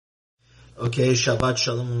Okay, Shabbat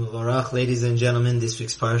Shalom Mubarak. Ladies and gentlemen, this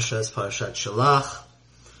week's Parasha is Parashat Shelach.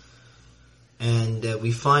 And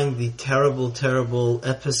we find the terrible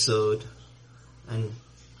episode and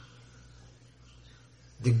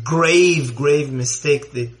the grave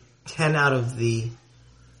mistake that 10 out of the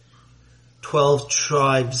 12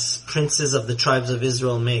 tribes, princes of the tribes of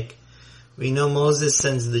Israel make. We know Moses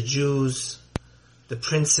sends the Jews, the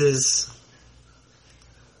princes,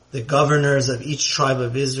 the governors of each tribe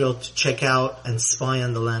of Israel to check out and spy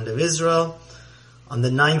on the land of Israel. On the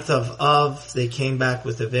 9th of Av, they came back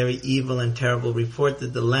with a very evil and terrible report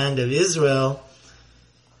that the land of Israel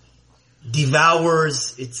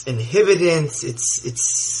devours its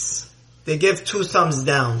inhabitants. They gave 2 thumbs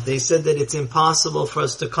down. They said that it's impossible for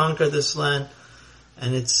us to conquer this land,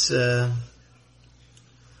 and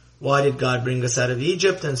why did God bring us out of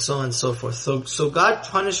Egypt, and so on and so forth. So God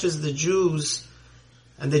punishes the Jews.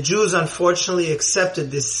 And the Jews unfortunately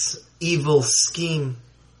accepted this evil scheme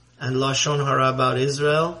and Lashon Hara about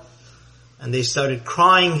Israel. And they started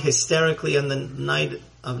crying hysterically on the night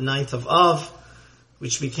of 9th of Av,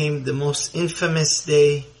 which became the most infamous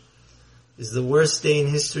day. Is the worst day in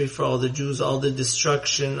history for all the Jews. All the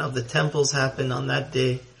destruction of the temples happened on that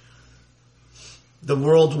day. The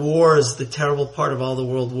world wars, the terrible part of all the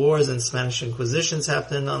world wars and Spanish Inquisitions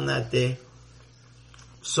happened on that day.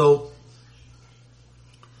 So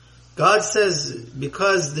God says,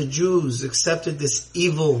 because the Jews accepted this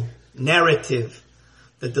evil narrative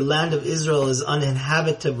that the land of Israel is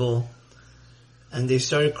uninhabitable, and they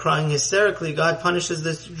started crying hysterically, God punishes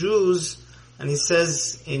the Jews, and He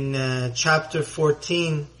says in chapter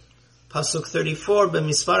 14, Pasuk 34,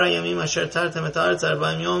 "B'mispar hayamim asher tartem et haaretz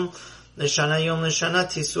 40 yom, l'shana yom l'shana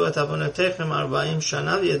tisu et avonotechem 40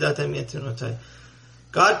 shana v'yedatem yetinotai."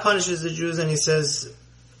 God punishes the Jews, and He says,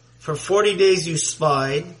 for 40 days you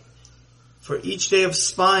spied. For each day of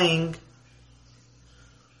spying,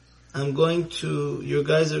 you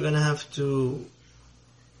guys are going to have to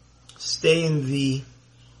stay in the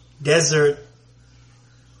desert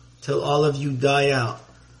till all of you die out.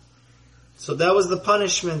 So that was the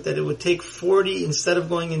punishment, that it would take 40, instead of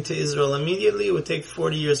going into Israel immediately, it would take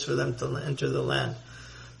 40 years for them to enter the land.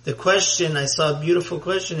 The question, I saw a beautiful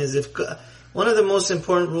question, is if God, one of the most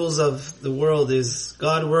important rules of the world is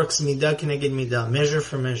God works midah keneged midah, measure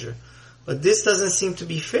for measure. But this doesn't seem to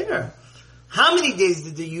be fair. How many days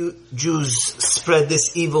did the Jews spread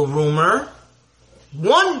this evil rumor?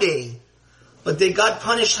 1 day. But they got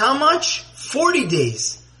punished how much? 40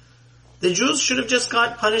 days. The Jews should have just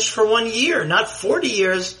got punished for 1 year, not 40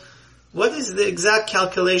 years. What is the exact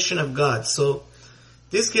calculation of God? So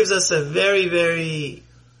this gives us a very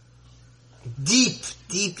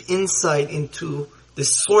deep insight into the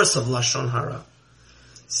source of Lashon Hara.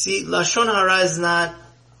 See, Lashon Hara is not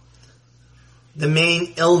the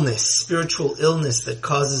main illness, spiritual illness that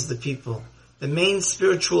causes the people. The main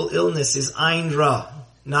spiritual illness is Ain Ra,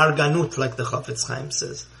 Narganut, like the Chafetz Chaim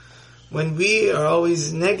says. When we are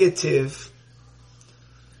always negative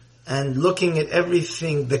and looking at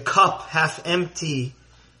everything, the cup half empty,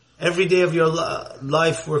 every day of your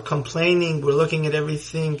life we're complaining, we're looking at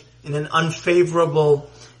everything in an unfavorable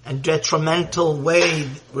and detrimental way,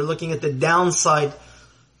 we're looking at the downside,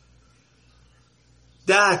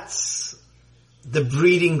 that's the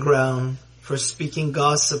breeding ground for speaking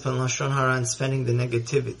gossip and Lashon Hara and spending the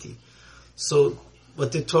negativity. So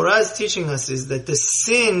what the Torah is teaching us is that the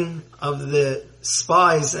sin of the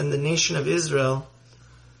spies and the nation of Israel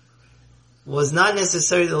was not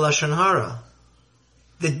necessarily the Lashon Hara.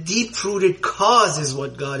 The deep-rooted cause is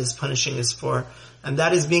what God is punishing us for, and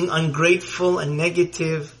that is being ungrateful and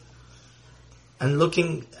negative and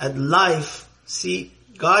looking at life. See,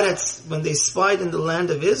 God had, when they spied in the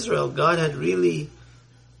land of Israel, God had really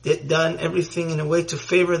done everything in a way to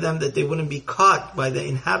favor them that they wouldn't be caught by the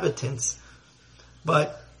inhabitants.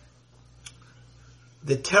 But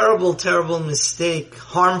the terrible mistake,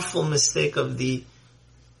 harmful mistake of the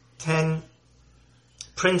 10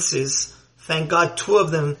 princes, thank God 2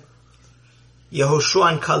 of them,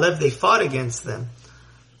 Yehoshua and Caleb, they fought against them.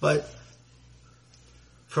 But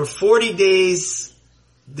for 40 days,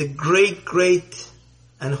 the great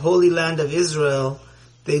and holy land of Israel,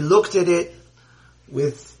 they looked at it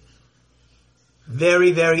with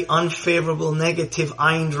very unfavorable, negative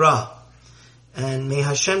Ain Ra. And may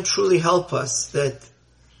Hashem truly help us that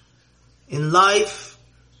in life,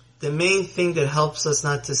 the main thing that helps us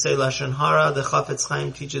not to say Lashon Hara, the Chafetz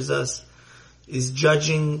Chaim teaches us, is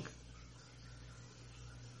judging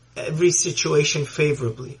every situation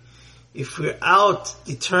favorably. If we're out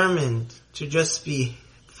determined to just be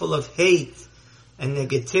full of hate and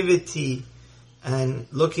negativity and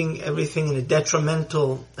looking everything in a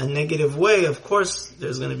detrimental and negative way, of course,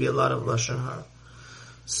 there's going to be a lot of Lashon Hara.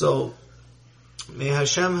 So, may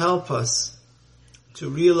Hashem help us to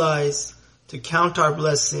realize, to count our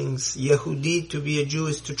blessings. Yehudi, to be a Jew,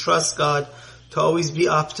 is to trust God, to always be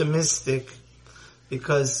optimistic,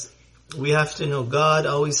 because we have to know God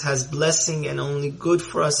always has blessing and only good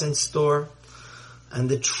for us in store. And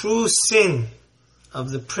the true sin of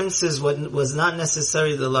the princes was not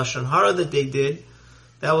necessarily the Lashon Hara that they did.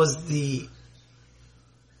 That was the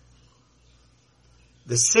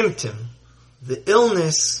symptom. The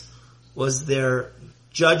illness was their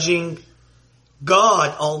judging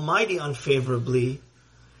God Almighty unfavorably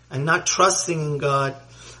and not trusting in God.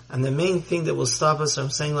 And the main thing that will stop us from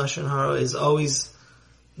saying Lashon Hara is always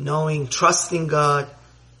knowing, trusting God,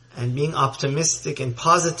 and being optimistic and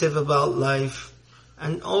positive about life,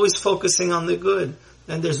 and always focusing on the good.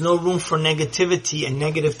 Then there's no room for negativity and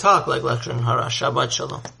negative talk like Lashon Hara. Shabbat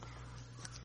Shalom.